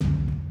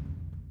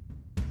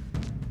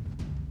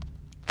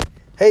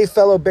Hey,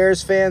 fellow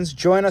Bears fans,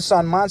 join us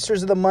on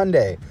Monsters of the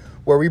Monday,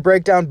 where we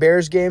break down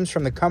Bears games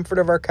from the comfort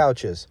of our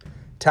couches.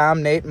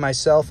 Tom, Nate, and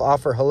myself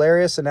offer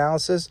hilarious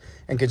analysis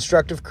and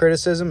constructive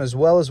criticism, as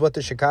well as what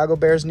the Chicago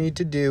Bears need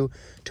to do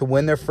to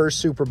win their first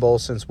Super Bowl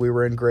since we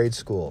were in grade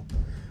school.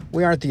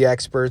 We aren't the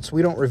experts.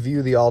 We don't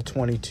review the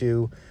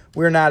All-22.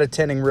 We're not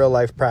attending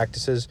real-life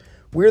practices.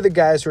 We're the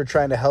guys who are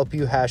trying to help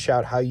you hash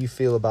out how you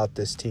feel about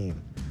this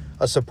team.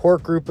 A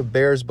support group of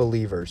Bears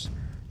believers.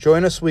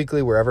 Join us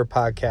weekly wherever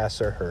podcasts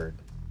are heard.